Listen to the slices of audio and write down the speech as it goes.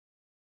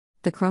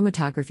The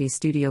Chromatography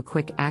Studio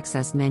Quick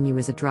Access menu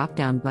is a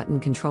drop-down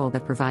button control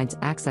that provides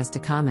access to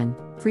common,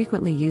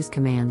 frequently used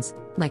commands,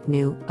 like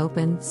new,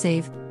 open,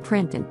 save,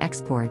 print, and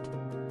export.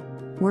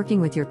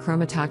 Working with your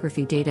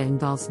chromatography data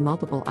involves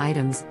multiple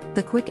items.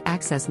 The Quick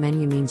Access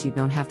menu means you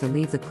don't have to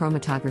leave the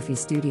chromatography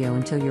studio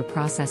until your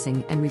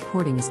processing and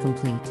reporting is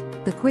complete.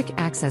 The Quick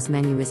Access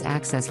menu is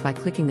accessed by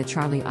clicking the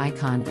Charlie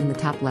icon in the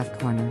top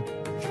left corner.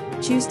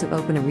 Choose to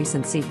open a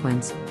recent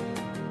sequence,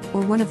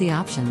 or one of the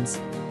options.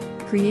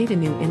 Create a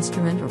new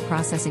instrument or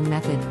processing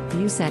method,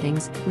 view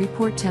settings,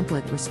 report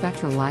template or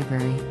spectral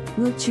library.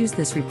 We'll choose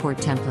this report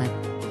template.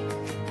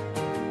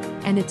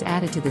 And it's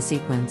added to the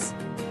sequence.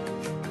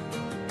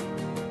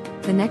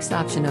 The next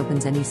option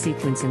opens any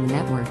sequence in the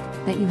network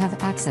that you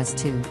have access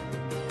to.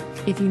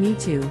 If you need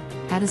to,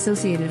 add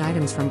associated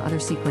items from other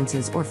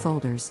sequences or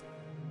folders,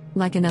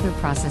 like another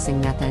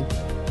processing method.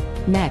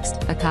 Next,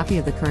 a copy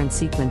of the current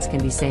sequence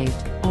can be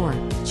saved, or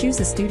choose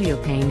the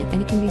studio pane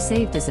and it can be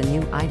saved as a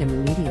new item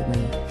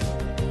immediately.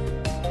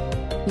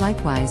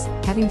 Likewise,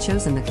 having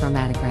chosen the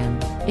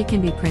chromatogram, it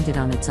can be printed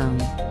on its own.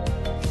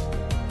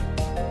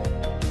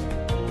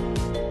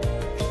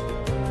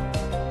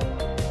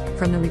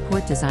 From the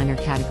Report Designer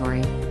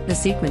category, the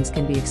sequence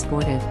can be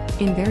exported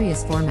in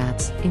various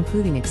formats,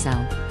 including Excel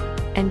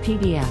and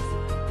PDF.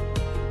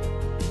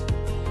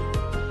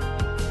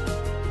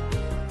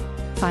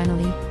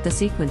 Finally, the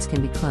sequence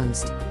can be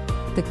closed.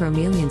 The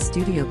Chromeleon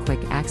Studio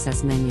Quick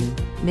Access menu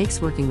makes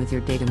working with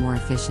your data more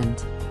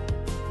efficient.